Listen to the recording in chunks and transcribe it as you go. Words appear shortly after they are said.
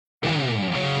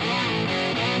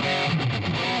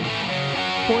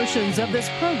Portions of this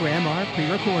program are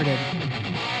pre-recorded.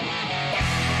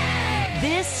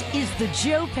 This is the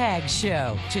Joe Pags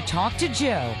Show. To talk to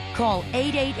Joe, call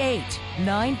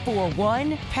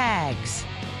 888-941-PAGS.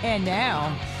 And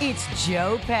now, it's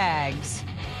Joe Pags.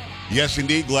 Yes,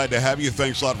 indeed. Glad to have you.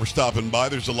 Thanks a lot for stopping by.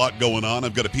 There's a lot going on.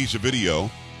 I've got a piece of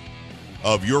video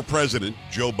of your president,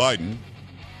 Joe Biden.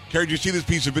 Carrie, did you see this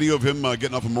piece of video of him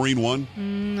getting off of Marine One?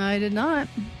 I did not.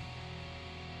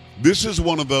 This is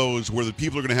one of those where the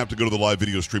people are going to have to go to the live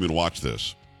video stream and watch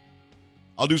this.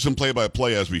 I'll do some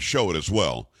play-by-play as we show it as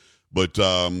well. But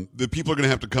the people are going to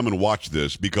have to come and watch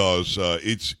this because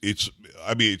it's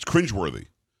cringeworthy.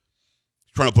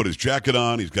 He's trying to put his jacket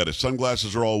on. He's got his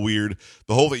sunglasses are all weird.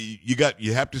 The whole thing,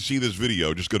 you have to see this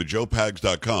video. Just go to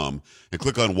joepags.com and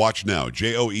click on Watch Now,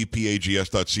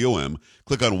 joepags.com.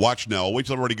 Click on Watch Now. I'll wait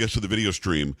till everybody gets to the video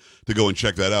stream to go and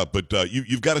check that out. But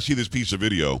you've got to see this piece of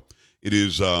video. It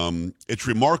is it's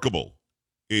remarkable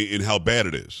in how bad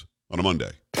it is on a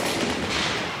Monday.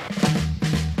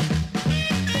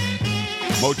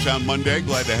 Motown Monday,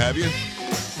 glad to have you.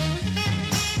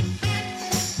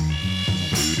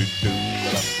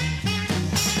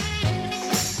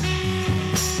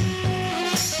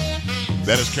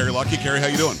 That is Carrie Lucky. Carrie, how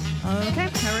you doing? Okay,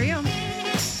 how are you?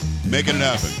 Making it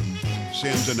happen.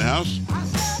 Sam's in the house.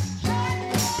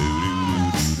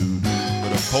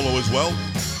 Polo as well.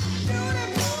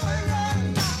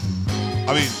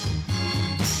 I mean,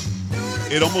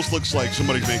 it almost looks like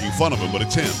somebody's making fun of him, but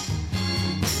it's him.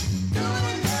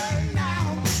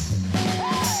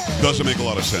 Doesn't make a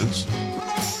lot of sense.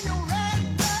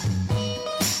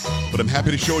 But I'm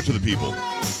happy to show it to the people,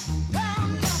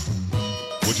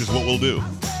 which is what we'll do.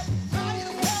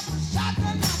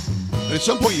 And at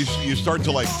some point, you start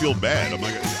to feel bad. I'm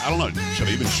like, I don't know, should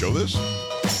I even show this?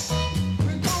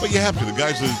 But you have to. The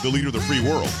guy's the leader of the free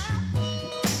world.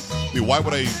 I mean, why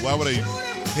would I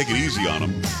take it easy on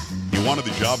him? He wanted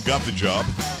the job, got the job.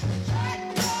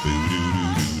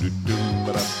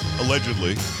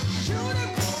 Allegedly.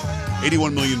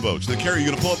 81 million votes. Now, Carrie, you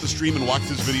going to pull up the stream and watch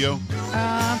this video?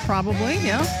 Probably,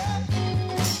 yeah.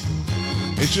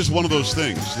 It's just one of those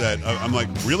things that I'm like,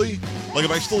 really? Like,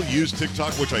 if I still use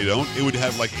TikTok, which I don't, it would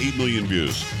have 8 million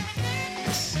views.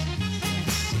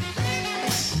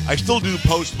 I still do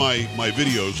post my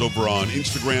videos over on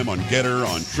Instagram, on Getter,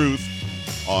 on Truth,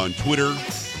 on Twitter.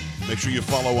 Make sure you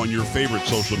follow on your favorite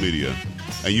social media,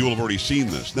 and you will have already seen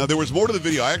this. Now, there was more to the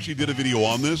video. I actually did a video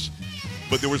on this,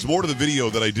 but there was more to the video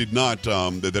that I did not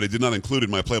that I did not include in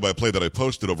my play-by-play that I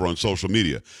posted over on social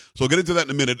media. So I'll get into that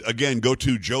in a minute. Again, go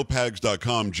to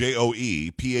joepags.com,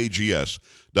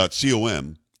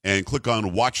 joepags.com, and click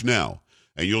on Watch Now,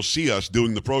 and you'll see us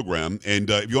doing the program. And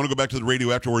if you want to go back to the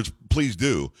radio afterwards, please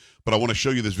do. But I want to show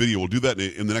you this video. We'll do that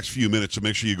in the next few minutes, so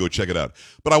make sure you go check it out.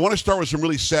 But I want to start with some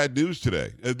really sad news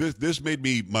today. This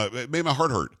made my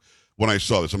heart hurt when I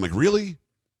saw this. I'm like, really?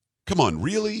 Come on,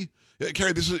 really?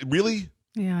 Carrie, this is really?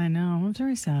 Yeah, I know. It's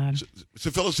very sad.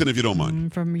 So fill us in if you don't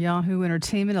mind. From Yahoo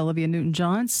Entertainment, Olivia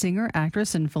Newton-John, singer,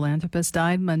 actress, and philanthropist,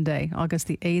 died Monday, August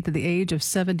the 8th, at the age of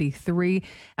 73,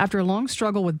 after a long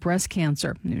struggle with breast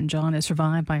cancer. Newton-John is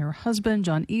survived by her husband,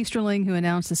 John Easterling, who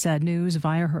announced the sad news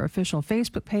via her official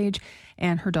Facebook page,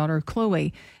 and her daughter,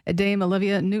 Chloe. Dame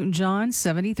Olivia Newton-John,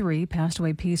 73, passed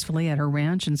away peacefully at her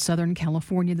ranch in Southern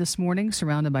California this morning,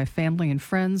 surrounded by family and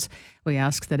friends. We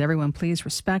ask that everyone please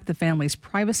respect the family's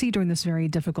privacy during this very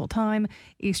difficult time,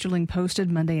 Easterling posted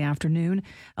Monday afternoon.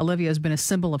 Olivia has been a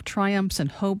symbol of triumphs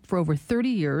and hope for over 30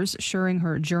 years, sharing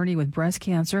her journey with breast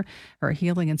cancer. Her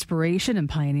healing inspiration and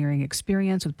pioneering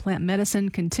experience with plant medicine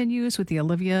continues with the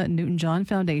Olivia Newton-John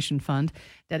Foundation Fund,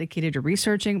 dedicated to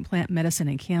researching plant medicine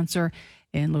and cancer.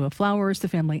 In lieu of flowers, the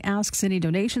family asks any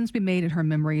donations be made in her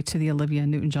memory to the Olivia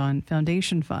Newton-John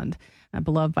Foundation Fund.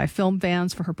 Beloved by film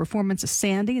fans for her performance as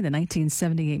Sandy in the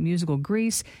 1978 musical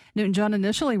Grease, Newton-John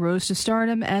initially rose to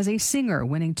stardom as a singer,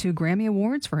 winning 2 Grammy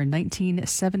Awards for her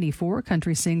 1974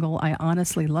 country single I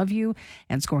Honestly Love You,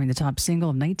 and scoring the top single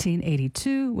of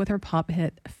 1982 with her pop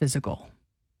hit Physical.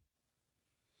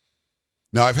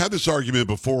 Now, I've had this argument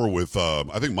before with, I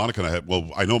think Monica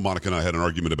and I know Monica and I had an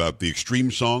argument about the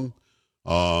Extreme song.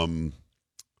 I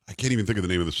can't even think of the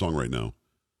name of the song right now.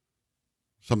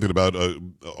 Something about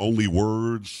only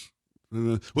words.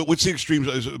 What's the Extreme?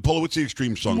 Polo, what's the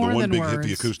Extreme song? More the one Than big Words. hit,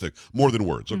 the acoustic. More Than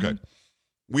Words. Okay. Mm-hmm.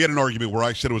 We had an argument where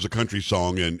I said it was a country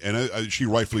song, and she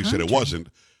rightfully said it wasn't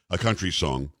a country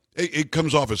song. It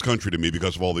comes off as country to me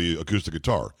because of all the acoustic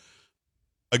guitar.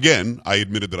 Again, I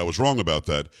admitted that I was wrong about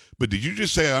that. But did you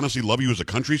just say I Honestly Love You as a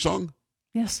country song?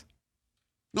 Yes.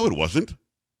 No, it wasn't.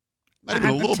 Not even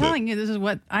a little I'm telling bit. you, this is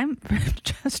what I'm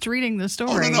just reading the Oh,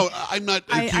 story. no. I'm not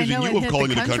accusing know you it of hit calling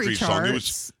the it a country country song.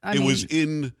 charts. It was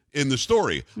in the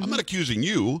story. I'm not accusing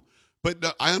you, but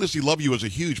I honestly love you as a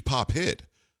huge pop hit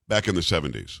back in the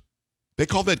 70s. They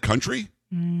called that country?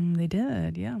 They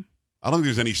did, yeah. I don't think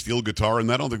there's any steel guitar in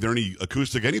that. I don't think there's any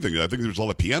acoustic anything. I think there's a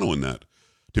lot of piano in that,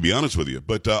 to be honest with you.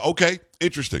 But, okay,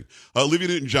 interesting. Olivia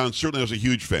Newton-John, certainly I was a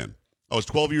huge fan. I was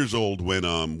 12 years old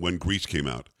when Grease came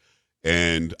out.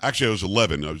 And actually, I was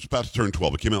 11. I was about to turn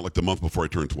 12. It came out like the month before I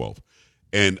turned 12.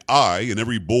 And I and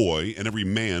every boy and every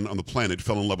man on the planet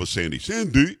fell in love with Sandy.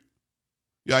 Sandy.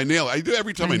 Yeah, I nail it. I do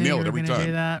every time. I nail it every time.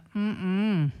 Do that.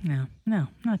 No,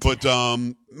 not But,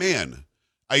 man,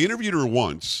 I interviewed her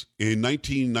once in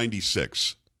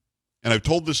 1996. And I've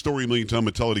told this story a million times. I'm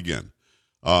going to tell it again.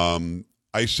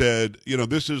 I said,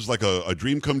 this is like a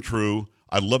dream come true.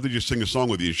 I'd love to just sing a song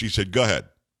with you. And she said, go ahead.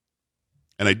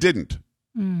 And I didn't.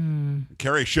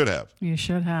 Carrie should have. You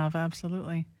should have,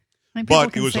 absolutely.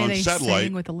 But it was on satellite.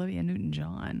 Sang with Olivia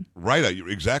Newton-John. Right,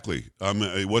 exactly.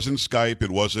 It wasn't Skype. It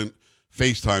wasn't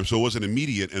FaceTime. So it wasn't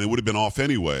immediate, and it would have been off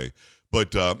anyway.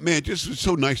 But, man, just it's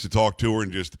so nice to talk to her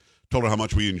and just told her how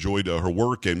much we enjoyed her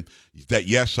work and that,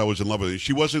 yes, I was in love with her.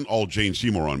 She wasn't all Jane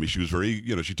Seymour on me. She was very,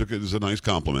 she took it as a nice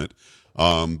compliment.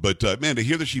 But, man, to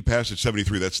hear that she passed at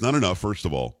 73, that's not enough, first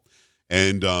of all.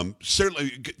 And certainly,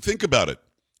 think about it.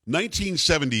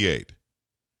 1978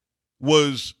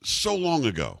 was so long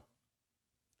ago.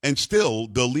 And still,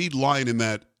 the lead line in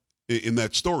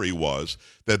that story was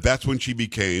that's when she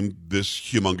became this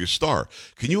humongous star.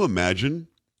 Can you imagine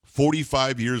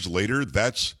 45 years later,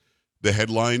 that's the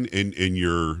headline in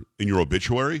your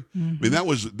obituary? I mean, that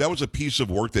was a piece of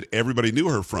work that everybody knew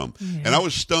her from. Yeah. And I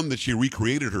was stunned that she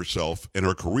recreated herself and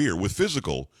her career with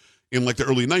Physical in like the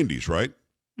early 90s, right?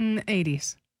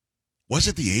 80s. Was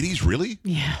it the 80s, really?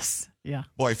 Yes. Yeah.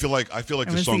 Well, I feel like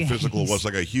the song Physical was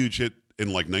like a huge hit in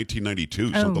like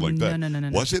 1992, something like that. No.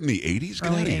 Was it in the 80s?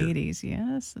 Early 80s,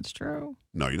 yes, that's true.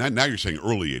 No, now you're saying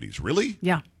early 80s. Really?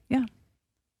 Yeah.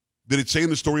 Did it say in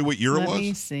the story what year it was? Let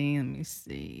me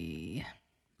see.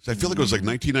 I feel like it was like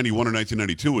 1991 or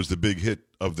 1992 was the big hit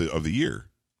of the year.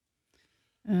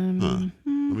 Let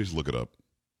me just look it up.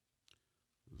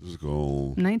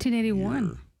 Physical 1981.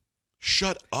 Year.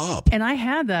 Shut up. And I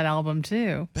had that album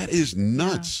too. That is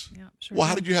nuts. Yeah, sure. Well,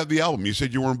 how did you have the album? You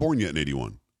said you weren't born yet in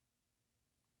 81.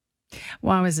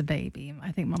 Well, I was a baby.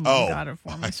 I think my mom got it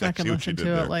for me, so I can listen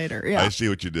to it later. Yeah. I see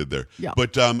what you did there. Yeah.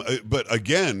 But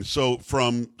again, so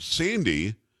from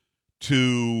Sandy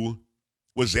to,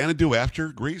 was Xanadu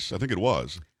after Grease? I think it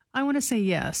was. I want to say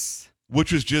yes.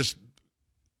 Which was just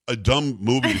a dumb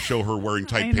movie to show her wearing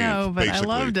tight pants. I know, but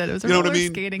basically. I loved it. It was a roller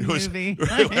skating movie.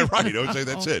 Right. I would say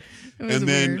that's it. It was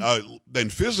then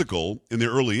Physical in the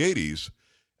early 80s.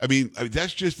 I mean,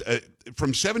 that's just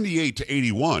from 78 to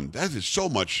 81. That is so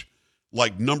much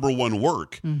like number one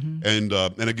work. And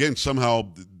again,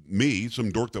 somehow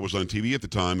some dork that was on TV at the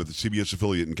time at the CBS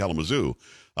affiliate in Kalamazoo,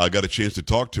 got a chance to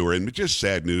talk to her. And it's just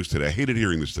sad news today. I hated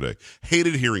hearing this today.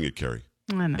 Hated hearing it, Carrie.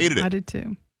 I know. Hated it. I did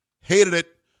too. Hated it.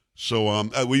 So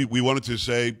we wanted to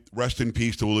say rest in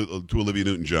peace to Olivia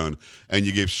Newton-John. And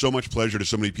you gave so much pleasure to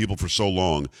so many people for so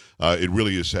long. It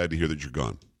really is sad to hear that you're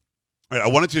gone. All right, I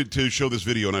wanted to show this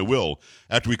video, and I will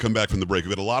after we come back from the break.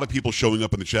 We've got a lot of people showing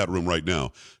up in the chat room right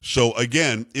now. So,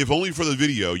 again, if only for the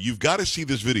video, you've got to see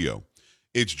this video.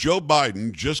 It's Joe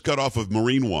Biden just got off of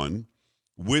Marine One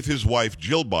with his wife,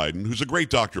 Jill Biden, who's a great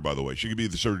doctor, by the way. She could be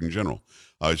the Surgeon General.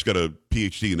 She's got a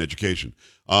Ph.D. in education.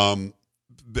 I'll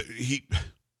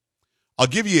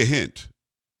give you a hint.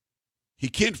 He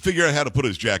can't figure out how to put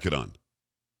his jacket on.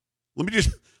 Let me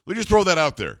just throw that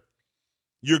out there.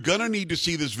 You're going to need to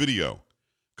see this video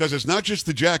because it's not just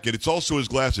the jacket. It's also his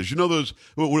glasses. You know those,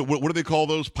 what do they call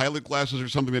those? Pilot glasses or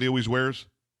something that he always wears?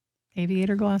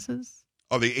 Aviator glasses?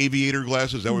 Oh, the aviator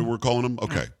glasses? Is that what we're calling them?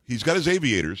 Okay. He's got his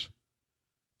aviators,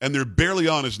 and they're barely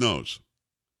on his nose.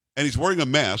 And he's wearing a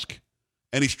mask,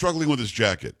 and he's struggling with his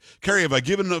jacket. Carrie, have I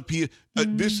given enough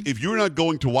this? If you're not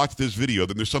going to watch this video,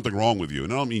 then there's something wrong with you.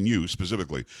 And I don't mean you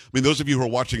specifically. I mean, those of you who are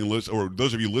watching or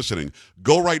those of you listening,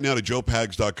 go right now to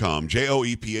joepags.com,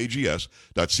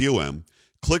 JOEPAGS.com.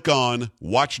 Click on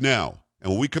Watch Now.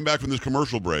 And when we come back from this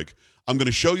commercial break, I'm going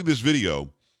to show you this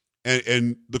video.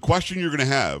 And the question you're going to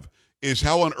have is,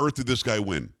 how on earth did this guy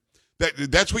win?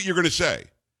 That's what you're going to say.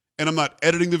 And I'm not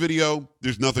editing the video.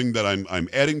 There's nothing that I'm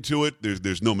adding to it.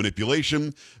 There's no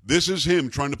manipulation. This is him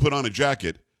trying to put on a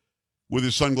jacket with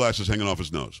his sunglasses hanging off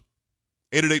his nose.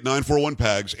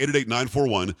 888-941-PAGS,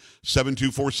 888-941-7247,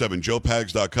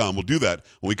 joepags.com. We'll do that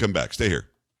when we come back. Stay here.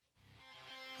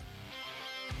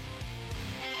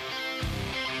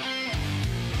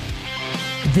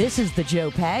 This is the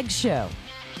Joe Pags Show.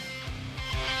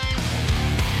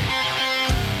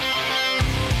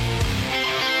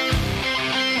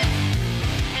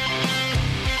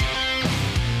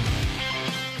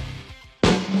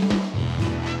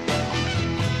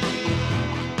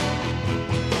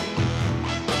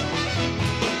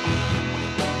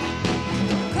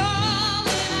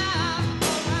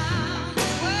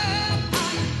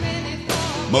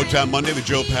 Motown Monday, the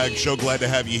Joe Pags Show. Glad to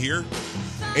have you here.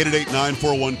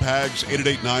 888-941-PAGS,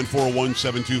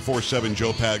 888-941-7247,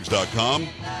 joepags.com.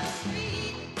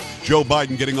 Joe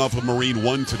Biden getting off of Marine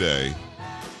One today,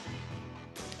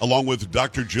 along with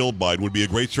Dr. Jill Biden, would be a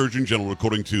great Surgeon General,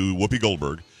 according to Whoopi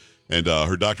Goldberg. And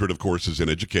her doctorate, of course, is in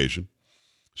education.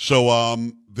 So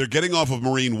they're getting off of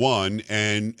Marine One,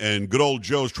 and good old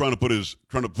Joe's trying to put his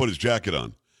jacket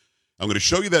on. I'm going to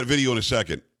show you that video in a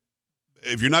second.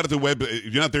 If you're not at the web,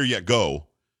 if you're not there yet, go.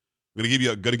 I'm going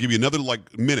to give you another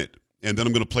minute, and then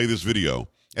I'm going to play this video,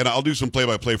 and I'll do some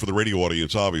play-by-play for the radio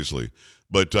audience, obviously.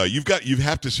 But you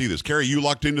have to see this. Carrie, you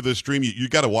locked into this stream. You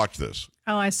got to watch this.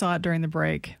 Oh, I saw it during the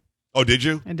break. Oh, did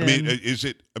you? I did.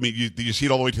 Did you see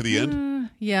it all the way to the end?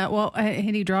 Yeah. Well,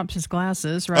 and he drops his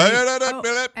glasses, right? Okay.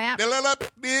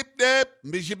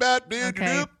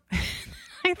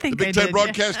 I think the Big Time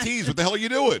Broadcast tease. What the hell are you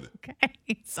doing?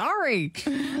 Okay, sorry.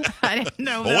 I didn't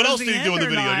know. Well, what else do you do in the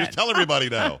video? Just tell everybody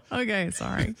now. Okay,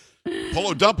 sorry.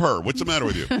 Polo, dump her. What's the matter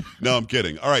with you? No, I'm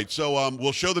kidding. All right, so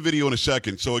we'll show the video in a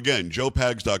second. So again,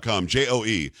 joepags.com,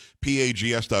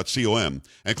 joepags.com,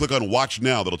 and click on Watch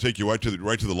Now. That'll take you right to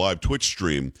the live Twitch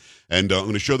stream. And I'm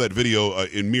going to show that video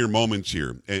in mere moments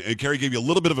here. And Carrie gave you a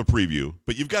little bit of a preview,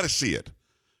 but you've got to see it,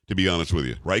 to be honest with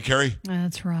you. Right, Carrie?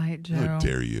 That's right, Joe. How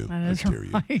dare you? That is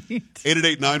right.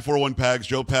 888-941-PAGS,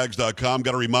 joepags.com.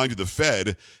 Got to remind you, the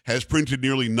Fed has printed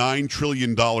nearly $9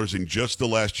 trillion in just the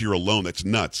last year alone. That's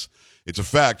nuts. It's a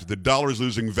fact. The dollar is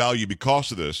losing value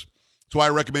because of this. That's why I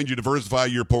recommend you diversify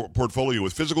your portfolio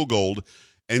with physical gold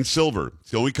and silver.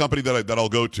 It's the only company that I'll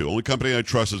go to. Only company I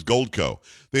trust is Goldco.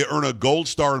 They earn a gold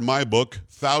star in my book.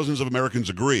 Thousands of Americans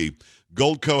agree.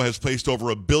 Goldco has placed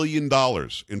over $1 billion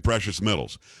in precious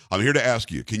metals. I'm here to ask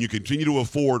you, can you continue to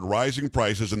afford rising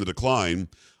prices and the decline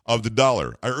of the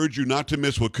dollar? I urge you not to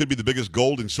miss what could be the biggest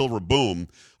gold and silver boom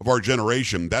of our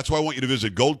generation. That's why I want you to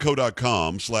visit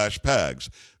goldco.com/PAGS,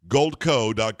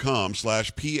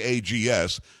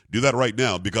 goldco.com/PAGS. Do that right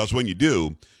now, because when you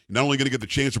do, you're not only going to get the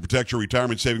chance to protect your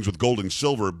retirement savings with gold and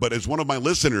silver, but as one of my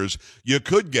listeners, you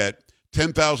could get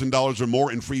 $10,000 or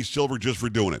more in free silver just for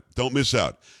doing it. Don't miss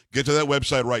out. Get to that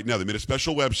website right now. They made a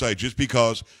special website just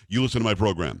because you listen to my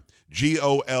program.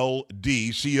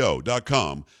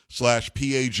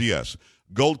 goldco.com/PAGS.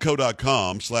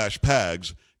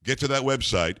 Goldco.com/PAGS. Get to that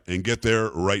website and get there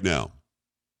right now.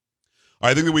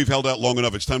 I think that we've held out long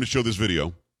enough. It's time to show this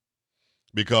video.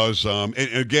 Because, and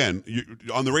again,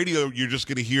 on the radio, you're just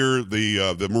going to hear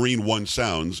the Marine One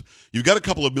sounds. You've got a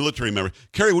couple of military members.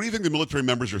 Carrie, what do you think the military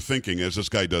members are thinking as this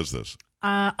guy does this?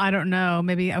 I don't know.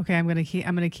 Maybe I'm going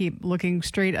to keep looking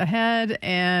straight ahead,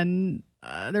 and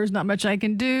there's not much I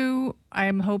can do.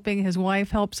 I'm hoping his wife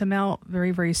helps him out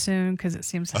very, very soon, because it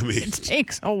seems like it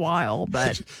takes a while.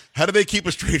 But how do they keep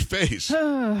a straight face?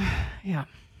 Yeah.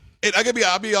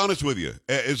 I'll be honest with you.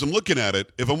 As I'm looking at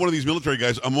it, if I'm one of these military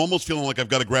guys, I'm almost feeling like I've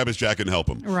got to grab his jacket and help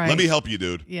him. Right. Let me help you,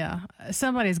 dude. Yeah.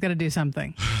 Somebody's got to do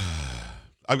something.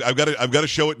 I've got to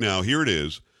show it now. Here it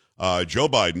is. Joe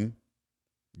Biden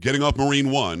getting off Marine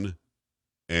One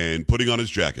and putting on his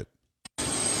jacket.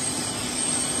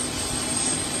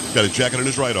 Got his jacket on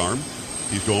his right arm.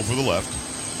 He's going for the left.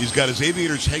 He's got his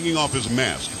aviators hanging off his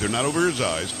mask. They're not over his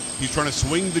eyes. He's trying to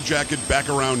swing the jacket back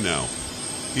around now.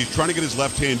 He's trying to get his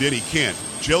left hand in. He can't.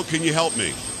 Jill, can you help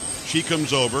me? She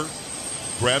comes over,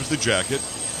 grabs the jacket,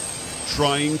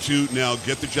 trying to now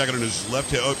get the jacket on his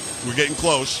left hand. Oh, we're getting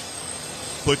close.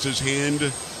 Puts his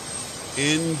hand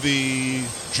in the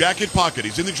jacket pocket.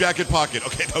 He's in the jacket pocket.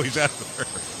 Okay, no, he's out of there.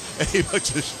 And he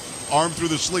puts his arm through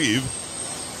the sleeve.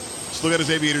 Still got his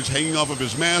aviators hanging off of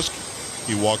his mask.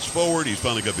 He walks forward. He's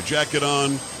finally got the jacket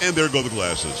on. And there go the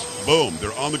glasses. Boom,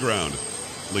 they're on the ground.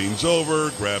 Leans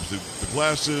over, grabs the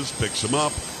glasses, picks them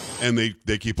up, and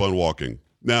they keep on walking.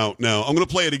 Now, I'm going to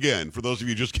play it again for those of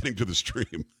you just getting to the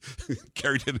stream.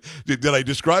 Carrie, did I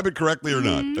describe it correctly or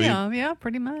not? Yeah,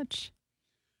 pretty much.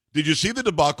 Did you see the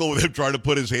debacle with him trying to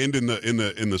put his hand in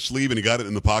the sleeve and he got it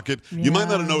in the pocket? Yeah. You might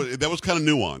not have noticed. That was kind of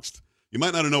nuanced. You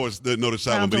might not have noticed that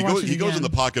one, but he goes in the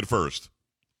pocket first.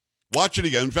 Watch it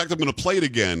again. In fact, I'm going to play it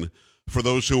again for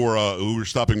those who are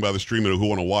stopping by the stream and who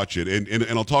want to watch it,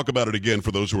 and I'll talk about it again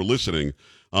for those who are listening.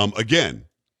 Again,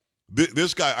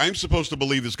 this guy, I'm supposed to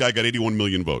believe this guy got 81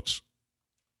 million votes.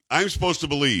 I'm supposed to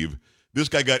believe This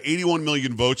guy got 81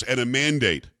 million votes and a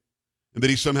mandate, and that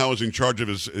he somehow is in charge of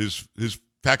his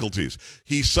faculties.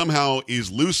 He somehow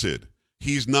is lucid.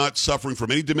 He's not suffering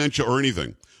from any dementia or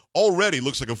anything. Already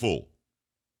looks like a fool.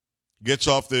 Gets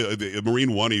off the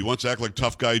Marine One. He wants to act like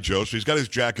tough guy Joe, so he's got his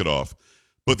jacket off.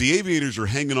 But the aviators are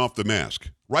hanging off the mask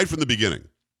right from the beginning.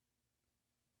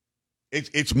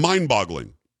 It's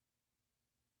mind-boggling.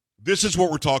 This is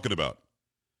what we're talking about.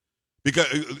 Because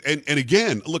and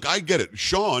again, look, I get it.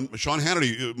 Sean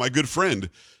Hannity, my good friend,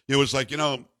 was like,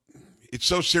 it's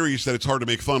so serious that it's hard to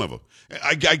make fun of him.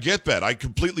 I get that.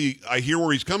 I hear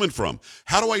where he's coming from.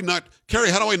 How do I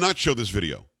not show this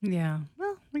video? Yeah.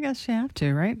 Well, I guess you have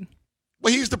to, right?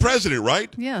 Well, he's the president,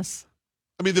 right? Yes.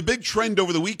 I mean, the big trend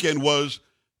over the weekend was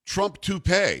Trump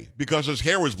toupee because his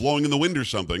hair was blowing in the wind or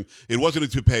something. It wasn't a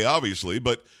toupee, obviously,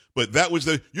 but that was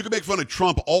you can make fun of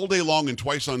Trump all day long and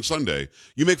twice on Sunday.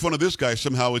 You make fun of this guy,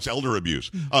 somehow it's elder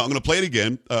abuse. I'm going to play it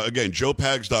again. Again,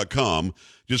 joepags.com.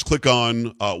 Just click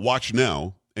on Watch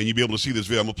Now, and you'll be able to see this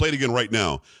video. I'm going to play it again right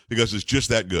now because it's just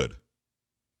that good.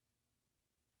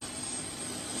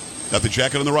 Got the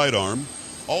jacket on the right arm.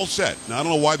 All set. Now, I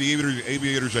don't know why the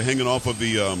aviators are hanging off of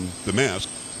the mask.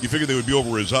 You figured they would be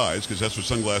over his eyes because that's what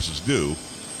sunglasses do.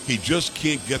 He just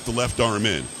can't get the left arm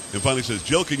in. And finally says,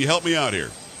 Jill, can you help me out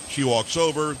here? She walks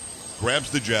over,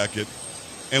 grabs the jacket,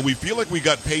 and we feel like we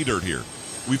got pay dirt here.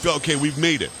 We felt, okay, we've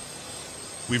made it.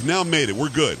 We've now made it. We're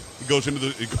good. He goes into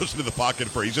the pocket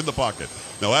first. He's in the pocket.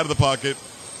 Now out of the pocket.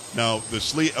 Now the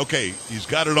sleeve. Okay, he's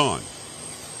got it on.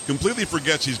 Completely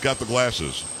forgets he's got the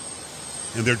glasses.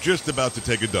 And they're just about to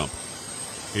take a dump.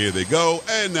 Here they go,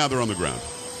 and now they're on the ground.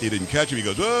 He didn't catch him. He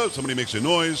goes, oh, somebody makes a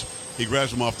noise. He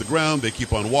grabs him off the ground. They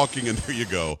keep on walking, and there you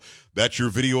go. That's your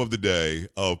video of the day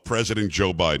of President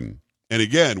Joe Biden. And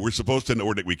again, we're supposed to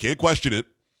know, we can't question it,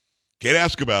 can't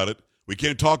ask about it, we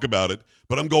can't talk about it,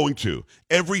 but I'm going to.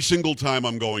 Every single time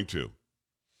I'm going to.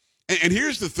 And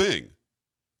here's the thing.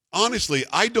 Honestly,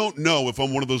 I don't know if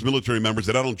I'm one of those military members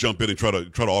that I don't jump in and try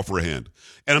to offer a hand.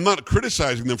 And I'm not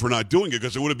criticizing them for not doing it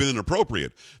because it would have been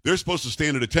inappropriate. They're supposed to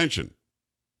stand at attention.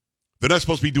 They're not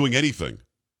supposed to be doing anything.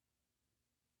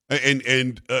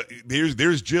 And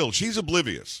there's Jill. She's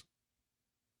oblivious.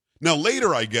 Now,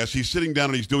 later, I guess, he's sitting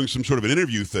down and he's doing some sort of an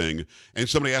interview thing, and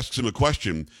somebody asks him a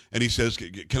question, and he says,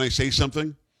 can I say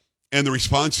something? And the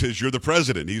response is, you're the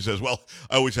president. He says, well,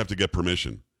 I always have to get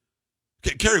permission.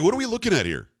 Carrie, what are we looking at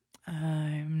here?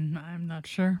 I'm not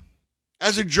sure.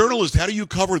 As a journalist, how do you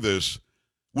cover this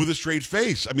with a straight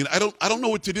face? I mean, I don't know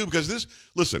what to do because this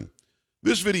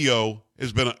video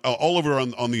has been all over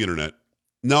on the internet.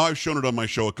 Now I've shown it on my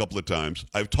show a couple of times.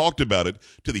 I've talked about it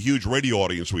to the huge radio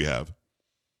audience we have.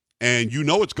 And you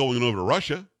know it's going over to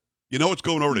Russia. You know it's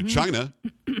going over to China.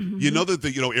 You know that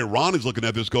Iran is looking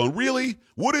at this going, really?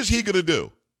 What is he going to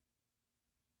do?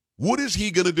 What is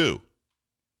he going to do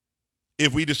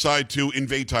if we decide to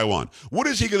invade Taiwan? What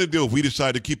is he going to do if we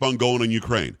decide to keep on going in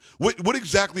Ukraine? What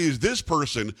exactly is this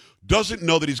person doesn't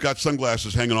know that he's got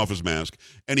sunglasses hanging off his mask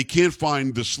and he can't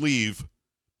find the sleeve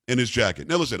in his jacket?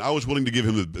 Now, listen, I was willing to give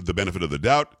him the benefit of the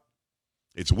doubt.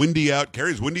 It's windy out.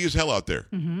 Carrie's windy as hell out there.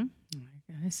 Mm-hmm.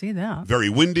 I see that. Very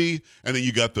windy. And then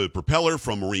you got the propeller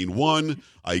from Marine One.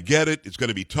 I get it. It's going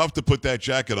to be tough to put that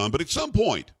jacket on. But at some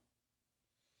point,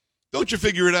 don't you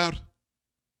figure it out?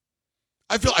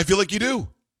 I feel like you do.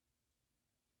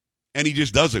 And he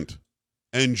just doesn't.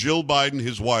 And Jill Biden,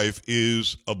 his wife,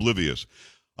 is oblivious.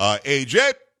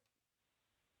 AJ?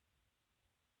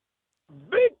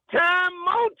 Big time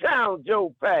Motown,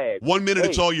 Joe Pag. 1 minute,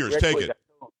 it's all yours. Take it.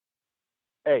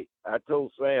 Hey, I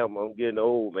told Sam I'm getting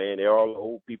old, man. There are all the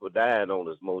old people dying on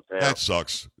this Motown. That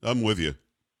sucks. I'm with you.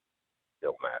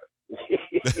 Don't matter.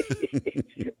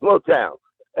 Motown.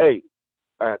 Hey,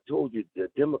 I told you the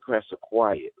Democrats are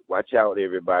quiet. Watch out,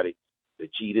 everybody. The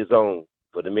cheat is on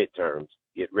for the midterms.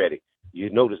 Get ready.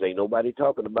 You notice ain't nobody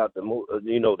talking about the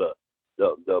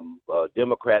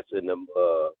Democrats in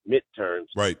the midterms.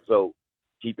 Right. So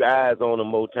keep your eyes on the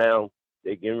Motown.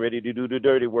 They're getting ready to do the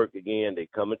dirty work again. They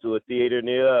coming to a theater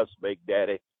near us, Big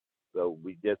Daddy. So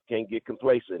we just can't get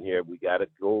complacent here. We got to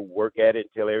go work at it.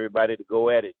 Tell everybody to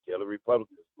go at it. Tell the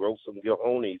Republicans, grow some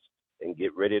cojones and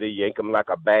get ready to yank them like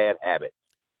a bad habit.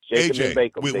 Shake them and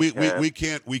bake them,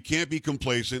 we can't be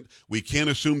complacent. We can't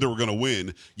assume that we're going to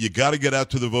win. You got to get out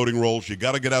to the voting rolls. You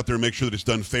got to get out there and make sure that it's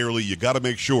done fairly. You got to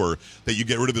make sure that you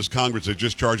get rid of this Congress that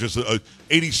just charges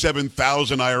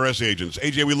 87,000 IRS agents.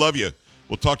 AJ, we love you.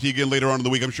 We'll talk to you again later on in the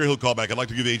week. I'm sure he'll call back. I'd like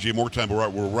to give AJ more time,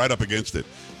 but we're right up against it.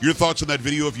 Your thoughts on that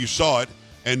video if you saw it,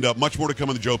 and much more to come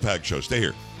on the Joe Pag Show. Stay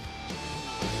here.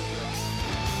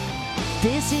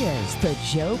 This is the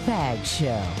Joe Pag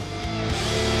Show.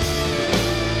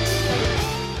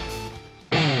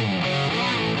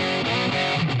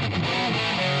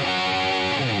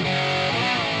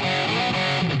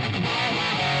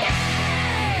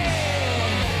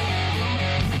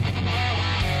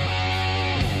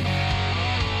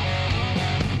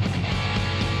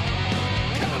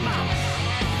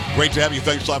 Great to have you.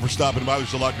 Thanks a lot for stopping by.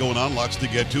 There's a lot going on, lots to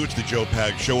get to. It's the Joe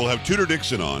Pags Show. We'll have Tudor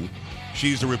Dixon on.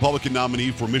 She's the Republican nominee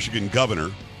for Michigan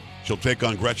governor. She'll take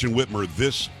on Gretchen Whitmer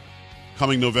this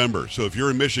coming November. So if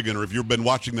you're in Michigan or if you've been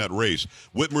watching that race,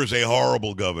 Whitmer is a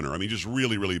horrible governor. I mean, just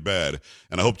really, really bad.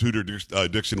 And I hope Tudor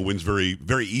Dixon wins very,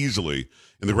 very easily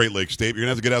in the Great Lakes State. You're going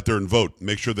to have to get out there and vote.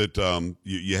 Make sure that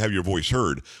you have your voice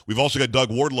heard. We've also got Doug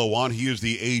Wardlow on. He is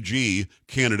the AG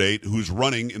candidate who's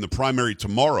running in the primary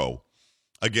tomorrow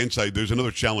against, there's another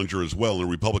challenger as well on the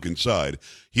Republican side.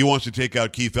 He wants to take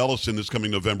out Keith Ellison this coming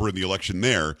November in the election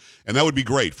there, and that would be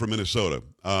great for Minnesota.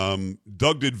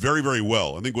 Doug did very, very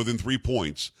well, I think within 3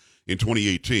 points in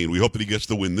 2018. We hope that he gets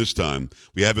the win this time.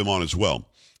 We have him on as well.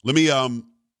 Let me tell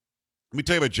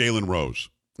you about Jalen Rose.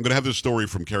 I'm going to have this story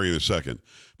from Carrie in a second.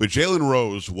 But Jalen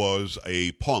Rose was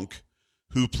a punk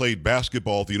who played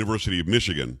basketball at the University of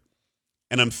Michigan,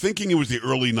 and I'm thinking it was the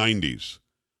early 90s.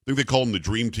 I think they called them the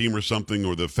Dream Team or something,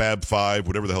 or the Fab Five,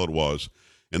 whatever the hell it was.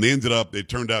 And it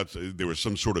turned out there was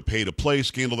some sort of pay-to-play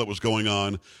scandal that was going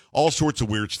on. All sorts of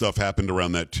weird stuff happened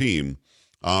around that team.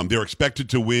 They were expected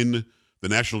to win the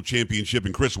national championship,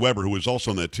 and Chris Webber, who was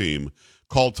also on that team,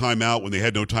 called timeout when they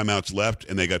had no timeouts left,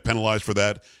 and they got penalized for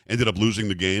that, ended up losing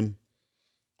the game.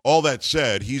 All that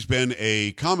said, he's been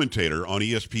a commentator on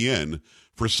ESPN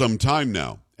for some time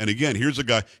now. And again, here's a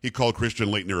guy, he called Christian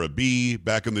Laettner a B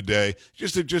back in the day.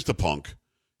 Just a punk.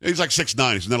 He's like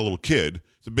 6'9". He's not a little kid.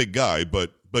 He's a big guy, but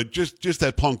just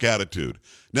that punk attitude.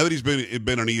 Now that he's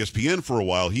been on ESPN for a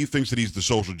while, he thinks that he's the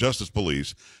social justice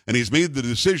police, and he's made the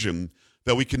decision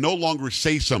that we can no longer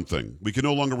say something. We can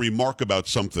no longer remark about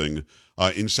something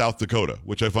in South Dakota,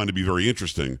 which I find to be very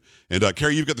interesting. And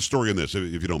Carrie, you've got the story on this,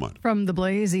 if you don't mind. From The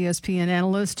Blaze, ESPN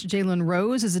analyst Jalen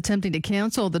Rose is attempting to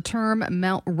cancel the term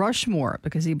Mount Rushmore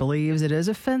because he believes it is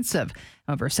offensive.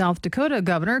 However, South Dakota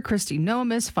Governor Kristi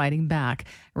Noem is fighting back.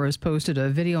 Rose posted a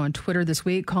video on Twitter this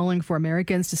week calling for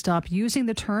Americans to stop using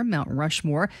the term Mount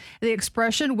Rushmore, the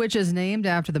expression which is named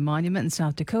after the monument in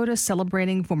South Dakota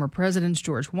celebrating former presidents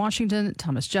George Washington,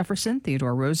 Thomas Jefferson,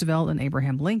 Theodore Roosevelt, and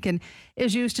Abraham Lincoln,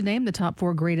 is used to name the top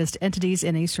 4 greatest entities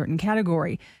in a certain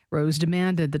category. Rose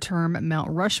demanded the term Mount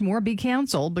Rushmore be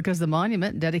canceled because the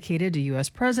monument dedicated to U.S.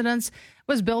 presidents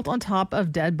was built on top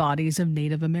of dead bodies of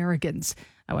Native Americans.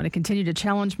 I want to continue to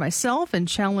challenge myself and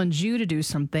challenge you to do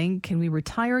something. Can we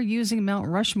retire using Mount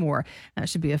Rushmore? That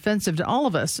should be offensive to all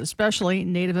of us, especially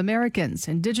Native Americans,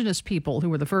 indigenous people who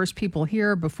were the first people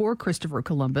here before Christopher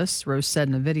Columbus, Rose said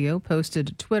in a video posted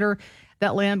to Twitter.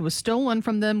 That land was stolen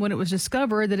from them when it was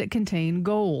discovered that it contained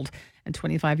gold. And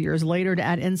 25 years later, to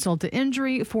add insult to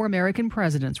injury, 4 American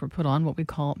presidents were put on what we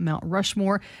call Mount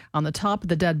Rushmore on the top of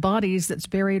the dead bodies that's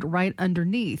buried right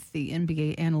underneath, the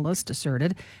NBA analyst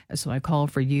asserted. So I call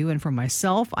for you and for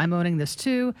myself. I'm owning this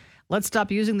too. Let's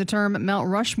stop using the term Mount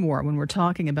Rushmore when we're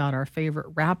talking about our favorite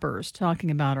rappers,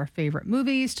 talking about our favorite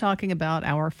movies, talking about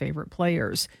our favorite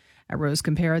players. Rose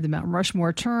compared the Mount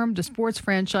Rushmore term to sports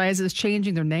franchises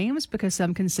changing their names because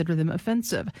some consider them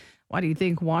offensive. Why do you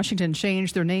think Washington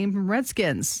changed their name from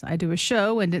Redskins? I do a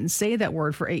show and didn't say that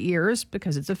word for 8 years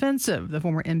because it's offensive, the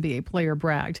former NBA player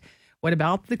bragged. What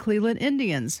about the Cleveland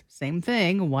Indians? Same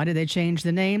thing. Why did they change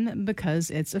the name?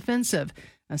 Because it's offensive.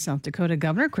 South Dakota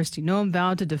Governor Kristi Noem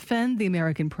vowed to defend the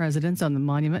American presidents on the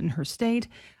monument in her state.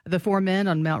 The 4 men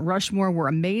on Mount Rushmore were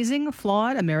amazing,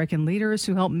 flawed American leaders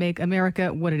who helped make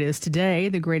America what it is today,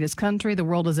 the greatest country the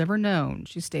world has ever known,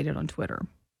 she stated on Twitter.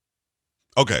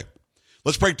 Okay.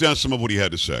 Let's break down some of what he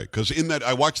had to say. Because in that,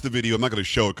 I watched the video. I'm not going to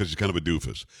show it because he's kind of a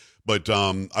doofus. But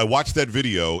I watched that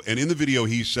video, and in the video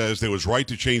he says there was right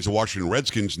to change the Washington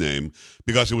Redskins name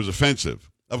because it was offensive.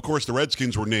 Of course, the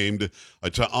Redskins were named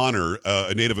to honor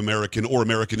a Native American or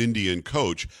American Indian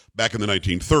coach back in the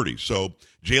 1930s. So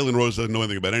Jalen Rose doesn't know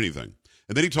anything about anything.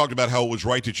 And then he talked about how it was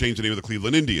right to change the name of the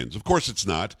Cleveland Indians. Of course, it's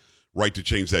not right to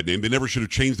change that name. They never should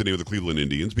have changed the name of the Cleveland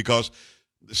Indians because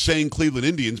saying Cleveland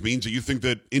Indians means that you think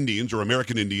that Indians or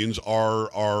American Indians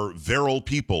are virile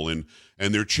people and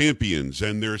they're champions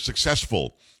and they're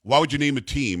successful. Why would you name a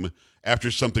team after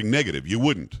something negative? You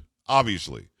wouldn't,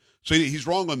 obviously. So he's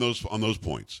wrong on those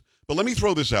points. But let me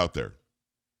throw this out there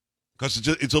because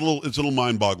it's a little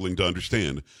mind-boggling to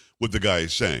understand what the guy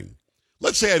is saying.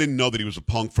 Let's say I didn't know that he was a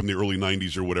punk from the early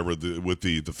 90s or whatever with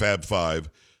the Fab Five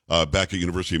back at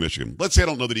University of Michigan. Let's say I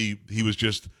don't know that he was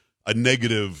just a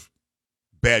negative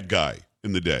bad guy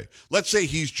in the day. Let's say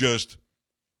he's just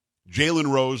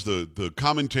Jalen Rose, the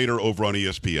commentator over on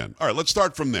ESPN. All right, let's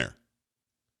start from there.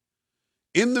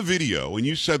 In the video, and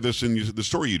you said this in the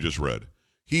story you just read,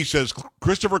 he says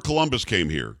Christopher Columbus came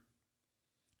here,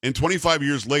 and 25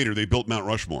 years later, they built Mount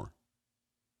Rushmore.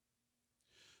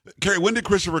 Carrie, when did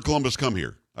Christopher Columbus come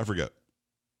here? I forget.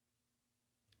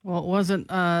 Well, it wasn't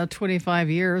 25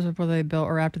 years before they built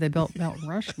or after they built Mount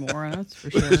Rushmore. That's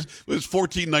for sure. It was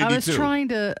 1492. I was trying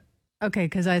to. Okay,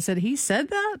 because I said he said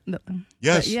that.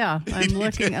 Yes. But yeah,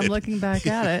 I'm looking back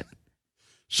at it.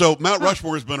 So Mount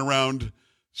Rushmore has been around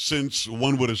since,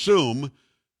 one would assume,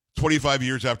 25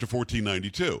 years after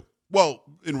 1492. Well,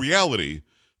 in reality,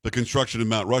 the construction of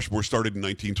Mount Rushmore started in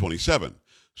 1927.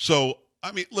 So,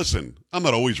 I mean, listen, I'm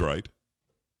not always right,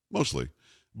 mostly.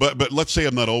 But let's say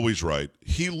I'm not always right.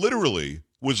 He literally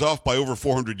was off by over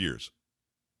 400 years.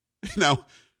 Now,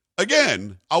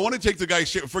 again, I want to take the guy,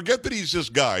 forget that he's this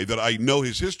guy, that I know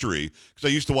his history, because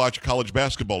I used to watch college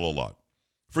basketball a lot.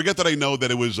 Forget that I know that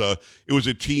it was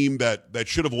a team that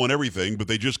should have won everything, but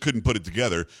they just couldn't put it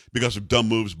together because of dumb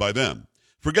moves by them.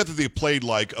 Forget that they played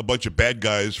like a bunch of bad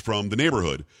guys from the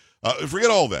neighborhood. Forget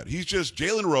all that. He's just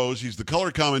Jalen Rose. He's the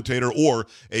color commentator or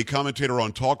a commentator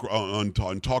on talk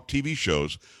TV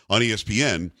shows on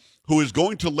ESPN who is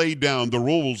going to lay down the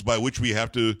rules by which we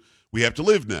have to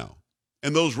live now.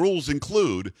 And those rules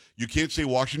include you can't say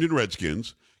Washington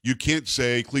Redskins, you can't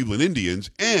say Cleveland Indians,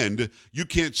 and you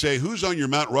can't say who's on your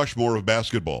Mount Rushmore of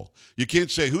basketball. You can't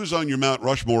say who's on your Mount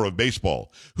Rushmore of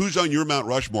baseball, who's on your Mount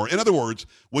Rushmore. In other words,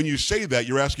 when you say that,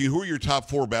 you're asking who are your top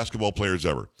 4 basketball players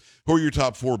ever? Who are your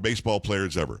top 4 baseball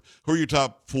players ever? Who are your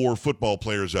top 4 football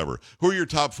players ever? Who are your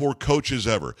top 4 coaches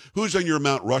ever? Who's on your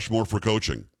Mount Rushmore for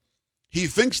coaching? He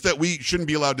thinks that we shouldn't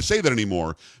be allowed to say that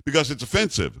anymore because it's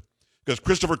offensive. Because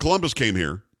Christopher Columbus came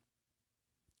here,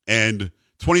 and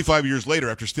 25 years later,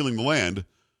 after stealing the land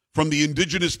from the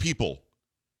indigenous people,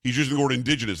 he's using the word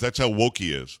indigenous. That's how woke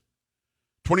he is.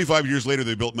 25 years later,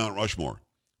 they built Mount Rushmore,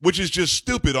 which is just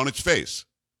stupid on its face.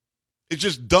 It's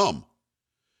just dumb.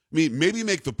 I mean, maybe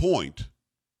make the point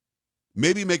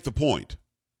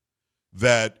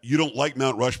that you don't like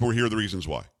Mount Rushmore. Here are the reasons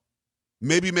why.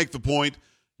 Maybe make the point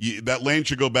that land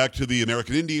should go back to the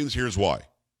American Indians. Here's why.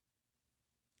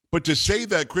 But to say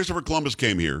that Christopher Columbus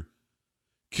came here,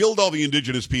 killed all the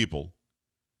indigenous people,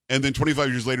 and then 25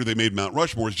 years later they made Mount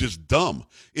Rushmore is just dumb.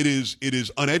 It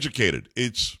is uneducated.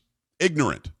 It's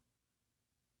ignorant.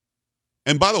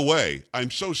 And by the way,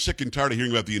 I'm so sick and tired of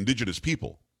hearing about the indigenous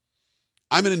people.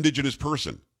 I'm an indigenous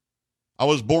person. I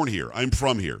was born here. I'm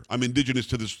from here. I'm indigenous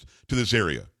to this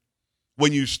area.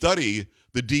 When you study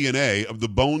the DNA of the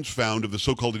bones found of the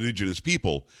so-called indigenous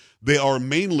people, they are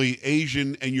mainly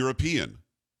Asian and European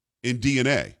in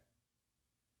DNA,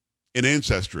 in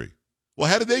ancestry. Well,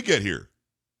 how did they get here?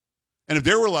 And if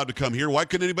they were allowed to come here, why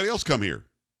couldn't anybody else come here?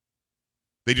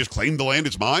 They just claim the land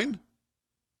is mine?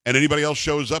 And anybody else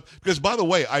shows up? Because, by the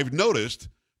way, I've noticed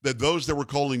that those that we're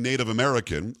calling Native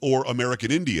American or American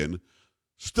Indian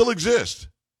still exist.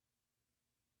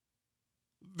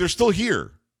 They're still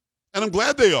here. And I'm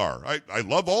glad they are. I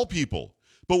love all people.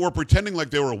 But we're pretending like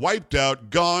they were wiped out,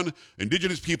 gone.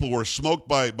 Indigenous people were smoked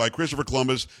by Christopher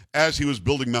Columbus as he was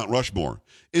building Mount Rushmore.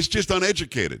 It's just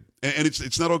uneducated, and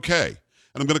it's not okay.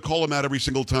 And I'm going to call them out every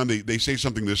single time they say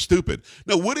something this stupid.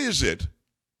 Now, what is it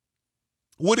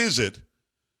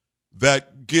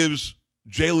that gives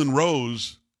Jalen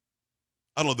Rose,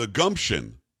 I don't know, the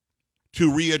gumption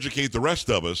to re-educate the rest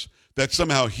of us that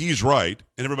somehow he's right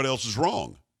and everybody else is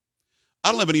wrong? I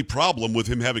don't have any problem with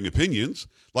him having opinions.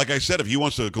 Like I said, if he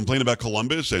wants to complain about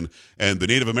Columbus and the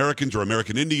Native Americans or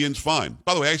American Indians, fine.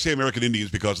 By the way, I say American Indians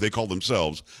because they call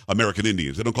themselves American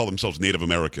Indians. They don't call themselves Native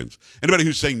Americans. Anybody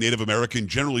who's saying Native American,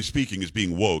 generally speaking, is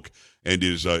being woke and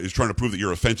is trying to prove that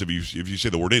you're offensive if you say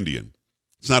the word Indian.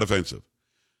 It's not offensive.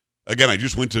 Again, I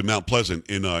just went to Mount Pleasant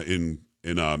in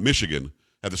Michigan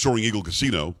at the Soaring Eagle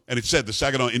Casino, and it said the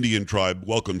Saginaw Indian tribe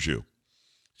welcomes you.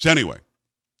 So anyway,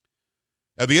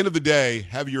 at the end of the day,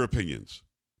 have your opinions.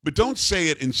 But don't say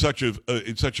it in such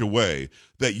a way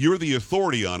that you're the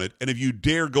authority on it, and if you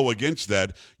dare go against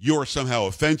that, you're somehow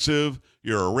offensive,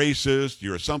 you're a racist,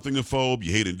 you're a something-ophobe,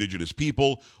 you hate indigenous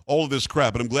people, all of this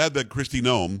crap. And I'm glad that Kristi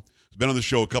Noem, who's been on the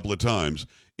show a couple of times,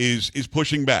 is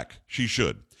pushing back. She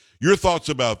should. Your thoughts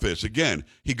about this? Again,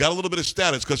 he got a little bit of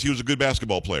status because he was a good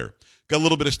basketball player. Got a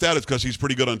little bit of status because he's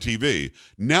pretty good on TV.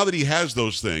 Now that he has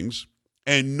those things,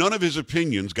 and none of his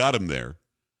opinions got him there,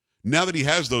 now that he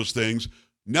has those things,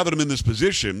 now that I'm in this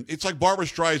position, it's like Barbra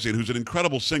Streisand, who's an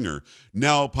incredible singer,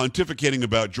 now pontificating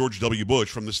about George W. Bush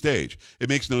from the stage. It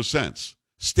makes no sense.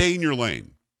 Stay in your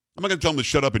lane. I'm not going to tell him to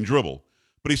shut up and dribble,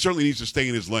 but he certainly needs to stay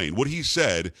in his lane. What he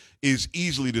said is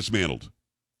easily dismantled.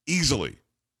 Easily.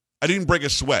 I didn't break a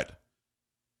sweat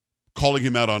calling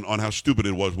him out on how stupid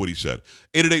it was what he said.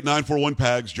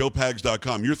 888-941-PAGS,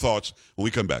 joepags.com. Your thoughts when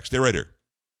we come back. Stay right here.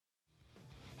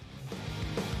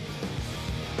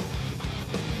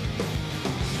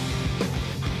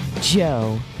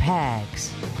 Joe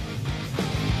Pags.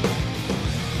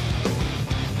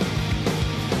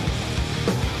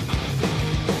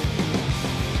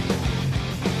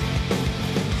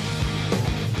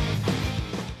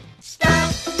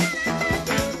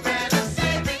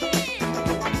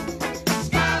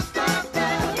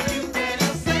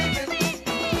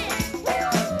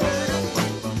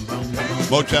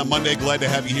 Motown Monday, glad to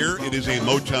have you here. It is a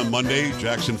Motown Monday.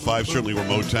 Jackson 5 certainly were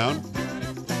Motown.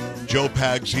 Joe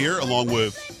Pags here, along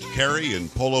with Carrie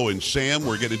and Polo and Sam.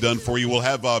 We're getting it done for you. We'll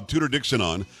have Tudor Dixon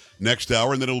on next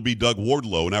hour, and then it'll be Doug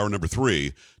Wardlow in hour number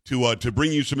 3 to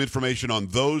bring you some information on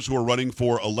those who are running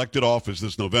for elected office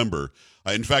this November.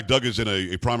 In fact, Doug is in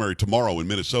a primary tomorrow in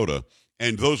Minnesota,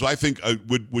 and those I think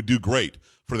would do great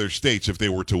for their states if they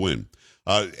were to win.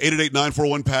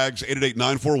 888-941-PAGS,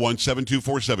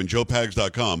 888-941-7247,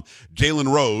 joepags.com.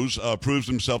 Jalen Rose proves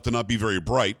himself to not be very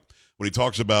bright when he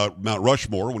talks about Mount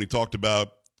Rushmore, when he talked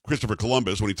about Christopher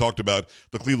Columbus, when he talked about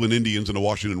the Cleveland Indians and the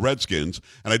Washington Redskins,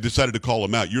 and I decided to call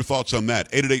him out. Your thoughts on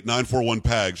that?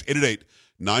 888-941-PAGS,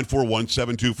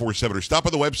 888-941-7247, or stop by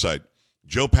the website,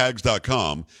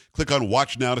 joepags.com. Click on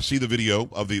Watch Now to see the video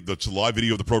of the live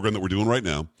video of the program that we're doing right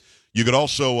now. You could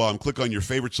also click on your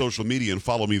favorite social media and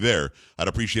follow me there. I'd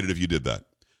appreciate it if you did that.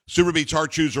 Super Beats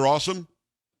Heart Chews are awesome.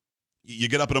 You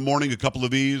get up in the morning, a couple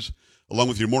of these, along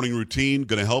with your morning routine,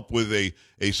 going to help with a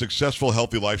successful,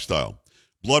 healthy lifestyle.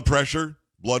 Blood pressure,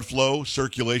 blood flow,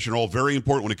 circulation are all very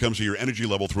important when it comes to your energy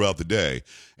level throughout the day.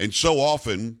 And so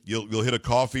often, you'll hit a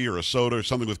coffee or a soda or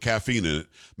something with caffeine in it,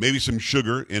 maybe some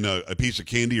sugar in a piece of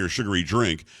candy or sugary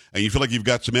drink, and you feel like you've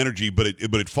got some energy, but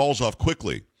it falls off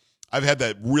quickly. I've had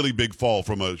that really big fall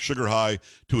from a sugar high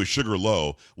to a sugar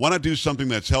low. Why not do something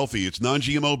that's healthy? It's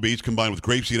non-GMO beets combined with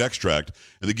grapeseed extract,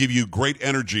 and they give you great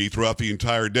energy throughout the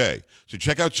entire day. So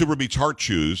check out Super Beets Heart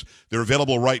Chews. They're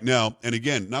available right now. And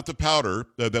again, not the powder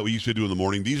that we used to do in the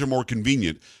morning. These are more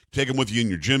convenient. Take them with you in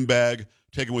your gym bag.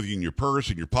 Take them with you in your purse,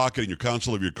 in your pocket, in your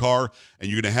console of your car, and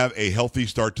you're going to have a healthy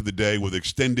start to the day with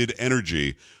extended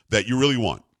energy that you really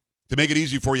want. To make it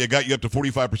easy for you, I got you up to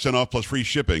 45% off plus free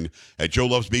shipping at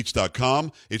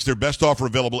joelovesbeats.com. It's their best offer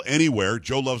available anywhere,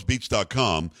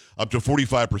 joelovesbeats.com, up to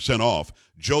 45% off.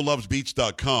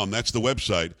 joelovesbeats.com, that's the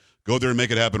website. Go there and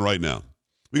make it happen right now.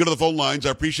 We go to the phone lines. I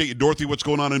appreciate you, Dorothy. What's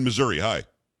going on in Missouri? Hi.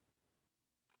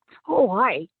 Oh,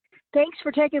 hi. Thanks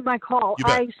for taking my call. You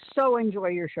bet. I so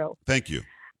enjoy your show. Thank you.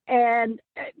 And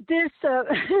this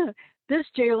this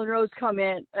Jalen Rose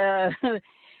comment,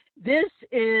 this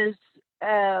is...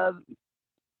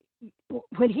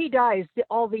 when he dies,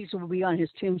 all these will be on his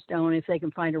tombstone if they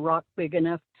can find a rock big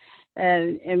enough,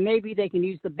 and maybe they can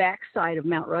use the backside of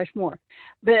Mount Rushmore.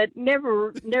 But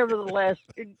nevertheless,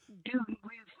 do you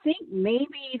think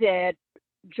maybe that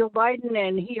Joe Biden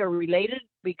and he are related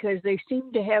because they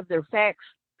seem to have their facts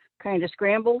kind of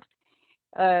scrambled?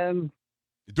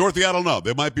 Dorothy, I don't know.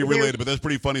 They might be related, but that's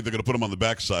pretty funny. They're going to put him on the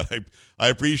backside. I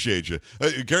appreciate you.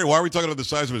 Gary, why are we talking about the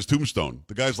size of his tombstone?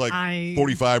 The guy's like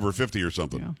 45 or 50 or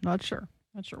something. Yeah, not sure.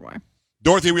 Not sure why.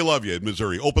 Dorothy, we love you in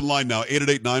Missouri. Open line now,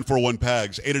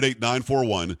 888-941-PAGS,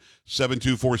 888-941-7247,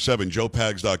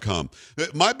 joepags.com.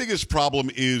 My biggest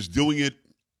problem is doing it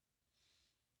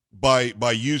by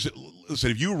using,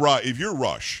 listen, if you're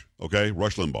Rush, okay,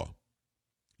 Rush Limbaugh,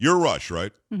 you're Rush,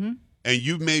 right? Mm-hmm. And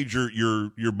you've made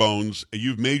your bones, and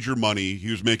you've made your money. He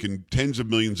was making tens of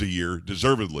millions a year,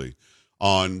 deservedly,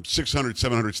 on 600,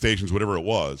 700 stations, whatever it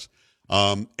was.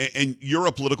 And you're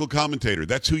a political commentator.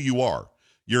 That's who you are.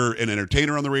 You're an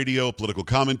entertainer on the radio, a political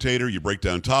commentator. You break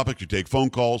down topics. You take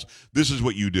phone calls. This is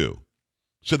what you do.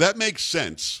 So that makes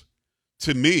sense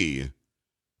to me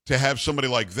to have somebody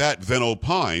like that then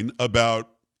opine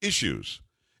about issues.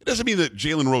 It doesn't mean that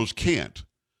Jalen Rose can't.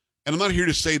 And I'm not here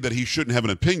to say that he shouldn't have an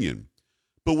opinion.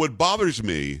 But what bothers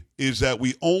me is that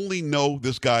we only know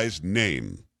this guy's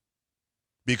name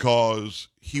because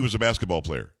he was a basketball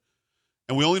player.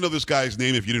 And we only know this guy's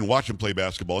name if you didn't watch him play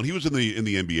basketball. And he was in the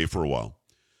NBA for a while.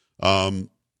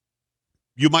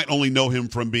 You might only know him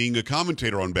from being a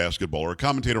commentator on basketball or a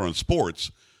commentator on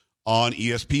sports on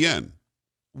ESPN.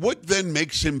 What then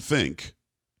makes him think,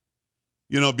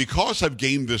 because I've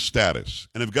gained this status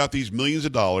and I've got these millions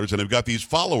of dollars and I've got these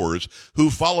followers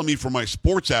who follow me for my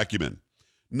sports acumen,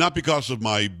 not because of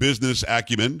my business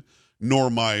acumen, nor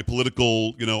my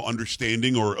political,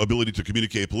 understanding or ability to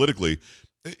communicate politically.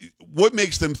 What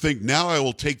makes them think now I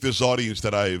will take this audience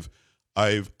that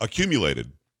I've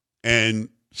accumulated and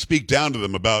speak down to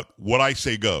them about what I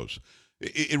say goes?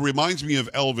 It reminds me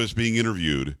of Elvis being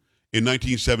interviewed in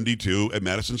 1972 at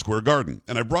Madison Square Garden.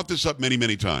 And I brought this up many,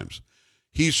 many times.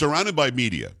 He's surrounded by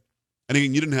media. And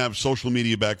again, you didn't have social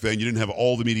media back then. You didn't have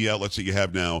all the media outlets that you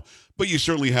have now. But you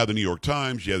certainly had the New York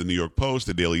Times. You had the New York Post,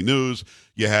 the Daily News.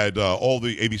 You had all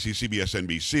the ABC, CBS,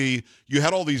 NBC. You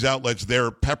had all these outlets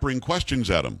there peppering questions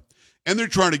at him. And they're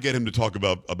trying to get him to talk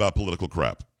about political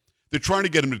crap. They're trying to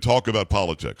get him to talk about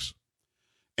politics.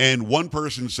 And one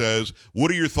person says, what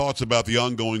are your thoughts about the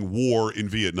ongoing war in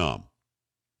Vietnam?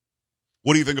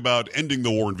 What do you think about ending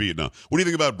the war in Vietnam? What do you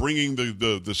think about bringing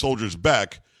the soldiers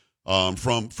back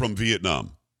from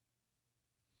Vietnam?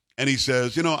 And he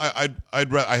says, I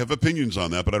have opinions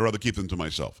on that, but I'd rather keep them to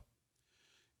myself.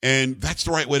 And that's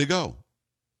the right way to go.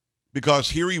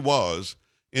 Because here he was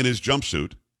in his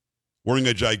jumpsuit, wearing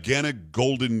a gigantic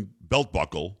golden belt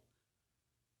buckle,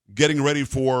 getting ready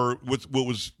for what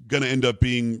was going to end up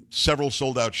being several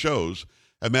sold-out shows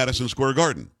at Madison Square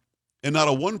Garden. And not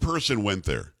a one person went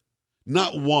there.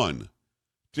 Not one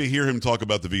to hear him talk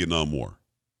about the Vietnam War.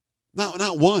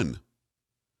 Not one.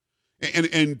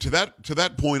 And to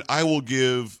that point, I will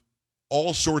give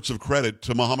all sorts of credit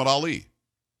to Muhammad Ali.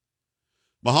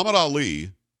 Muhammad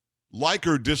Ali, like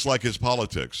or dislike his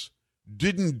politics,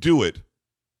 didn't do it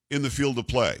in the field of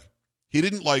play. He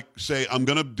didn't say, I'm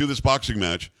going to do this boxing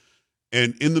match,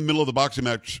 and in the middle of the boxing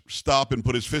match, stop and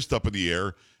put his fist up in the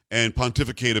air and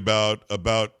pontificate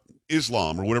about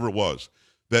Islam or whatever it was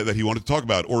that he wanted to talk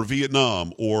about, or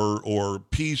Vietnam, or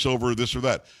peace over this or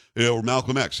that, or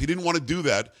Malcolm X. He didn't want to do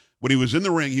that. When he was in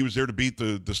the ring, he was there to beat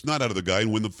the snot out of the guy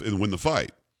and win the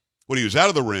fight. When he was out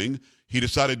of the ring, he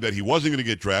decided that he wasn't going to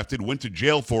get drafted, went to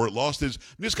jail for it, lost his.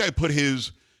 This guy put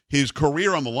his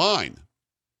career on the line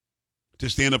to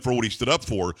stand up for what he stood up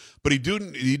for, but he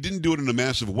didn't do it in a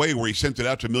massive way where he sent it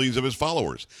out to millions of his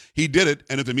followers. He did it,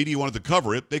 and if the media wanted to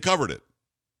cover it, they covered it.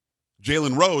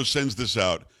 Jalen Rose sends this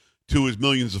out to his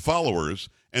millions of followers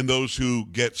and those who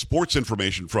get sports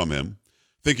information from him,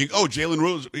 thinking, oh, Jalen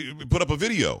Rose put up a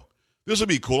video. This will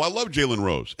be cool. I love Jalen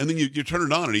Rose. And then you turn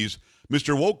it on, and he's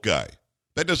Mr. Woke guy.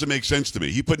 That doesn't make sense to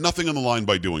me. He put nothing on the line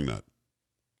by doing that.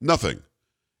 Nothing.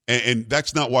 And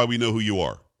that's not why we know who you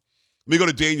are. Let me go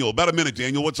to Daniel. About a minute,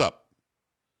 Daniel. What's up?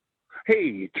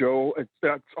 Hey, Joe.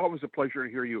 It's always a pleasure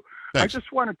to hear you. Thanks. I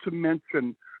just wanted to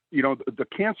mention, the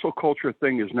cancel culture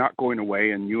thing is not going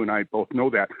away, and you and I both know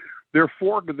that. There are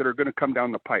four that are going to come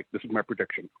down the pike. This is my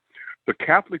prediction. The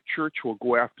Catholic Church will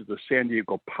go after the San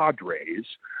Diego Padres.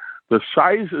 The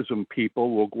sizeism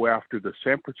people will go after the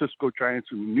San Francisco Giants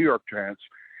and the New York Giants.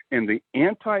 And the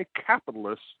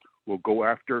anti-capitalists will go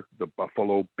after the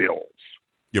Buffalo Bills.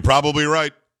 You're probably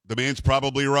right. The man's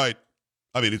probably right.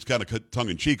 I mean, it's kind of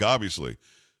tongue-in-cheek, obviously.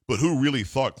 But who really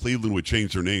thought Cleveland would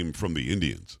change their name from the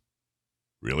Indians?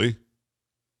 Really?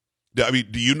 I mean,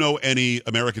 do you know any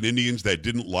American Indians that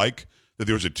didn't like that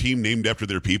there was a team named after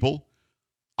their people?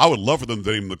 I would love for them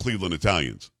to name the Cleveland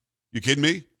Italians. You kidding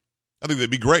me? I think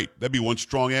that'd be great. That'd be one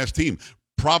strong-ass team.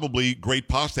 Probably great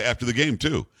pasta after the game,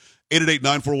 too.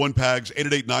 888-941-PAGS,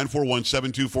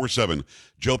 888-941-7247,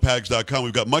 joepags.com.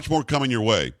 We've got much more coming your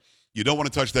way. You don't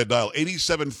want to touch that dial.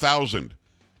 87,000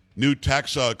 new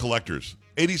tax collectors,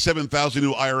 87,000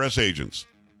 new IRS agents.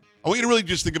 I want you to really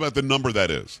just think about the number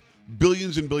that is.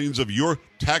 Billions and billions of your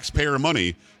taxpayer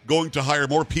money going to hire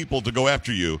more people to go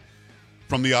after you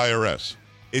from the IRS.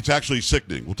 It's actually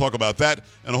sickening. We'll talk about that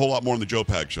and a whole lot more on the Joe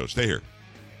Pags Show. Stay here.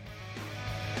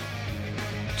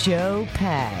 Joe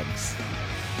Pags.